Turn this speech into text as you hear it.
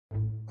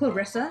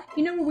Clarissa,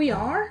 you know where we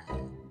are?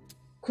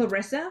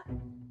 Clarissa?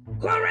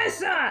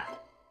 Clarissa!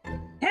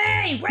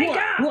 Hey, wake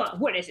up!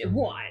 What is it?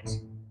 What?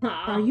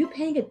 Are you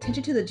paying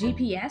attention to the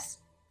GPS?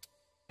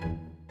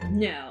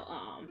 No,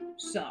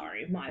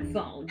 sorry, my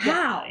phone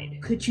died.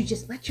 How could you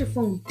just let your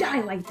phone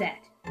die like that?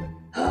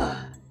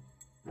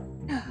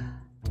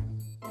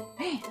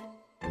 Man.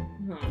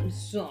 I'm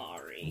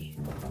sorry.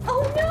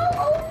 Oh no!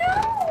 Oh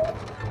no!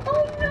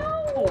 Oh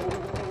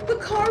no! The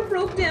car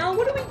broke down.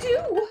 What do we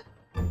do?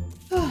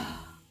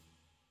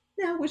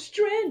 Now we're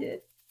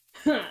stranded.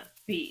 Huh,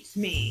 beats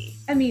me.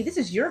 I mean, this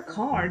is your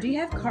car. Do you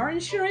have car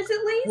insurance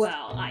at least?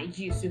 Well, I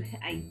used to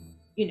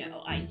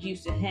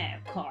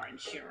have car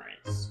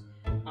insurance.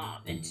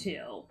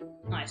 Until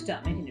I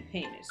stopped making the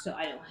payments, so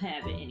I don't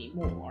have it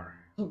anymore.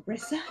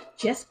 Marissa,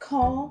 just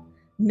call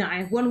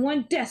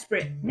 911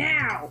 desperate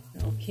now!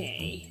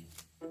 Okay.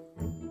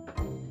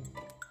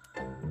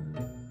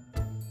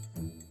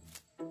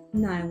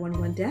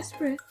 911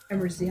 desperate.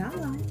 Emergency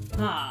hotline.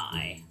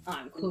 Hi,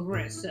 I'm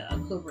Clarissa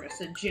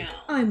Jones.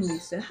 I'm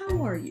Lisa.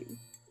 How are you?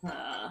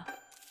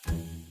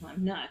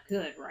 I'm not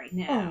good right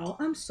now.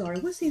 Oh, I'm sorry.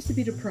 What seems to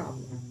be the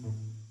problem?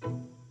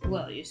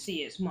 Well, you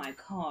see, it's my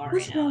car.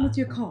 What's wrong with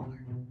your car?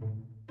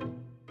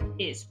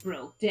 It's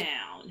broke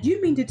down. Do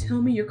you mean to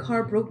tell me your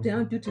car broke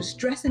down due to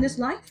stress in its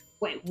life?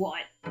 Wait,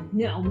 what?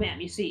 No,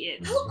 ma'am, you see,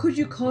 it's... How could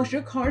you cause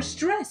your car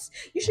stress?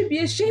 You should be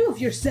ashamed of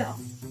yourself.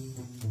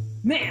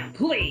 Ma'am,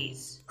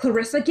 please.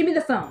 Clarissa, give me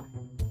the phone.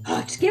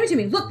 Just give it to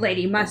me. Look,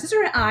 lady, my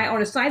sister and I are on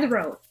the side of the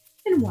road.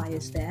 And why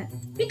is that?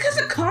 Because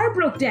the car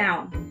broke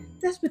down.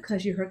 That's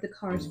because you hurt the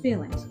car's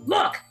feelings.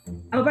 Look,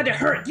 I'm about to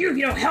hurt you if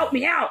you don't help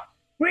me out.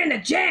 We're in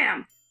a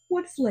jam.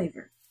 What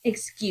flavor?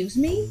 Excuse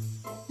me?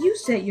 You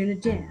said you're in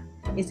a jam.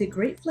 It's a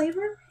great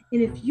flavor,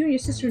 and if you and your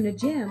sister in a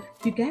jam,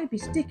 you gotta be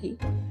sticky,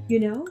 you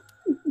know?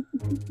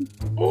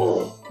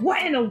 Oh,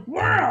 what in the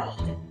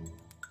world?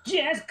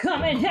 Just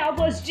come and help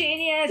us,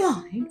 genius!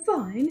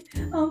 Fine.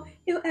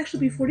 It'll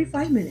actually be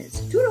 45 minutes.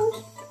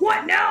 Toodles!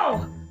 What?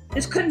 No!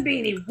 This couldn't be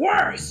any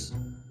worse!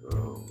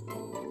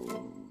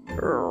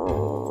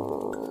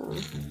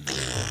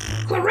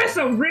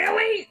 Clarissa,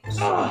 really?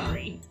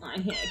 Sorry, I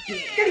had to.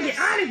 Gotta get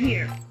out of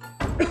here!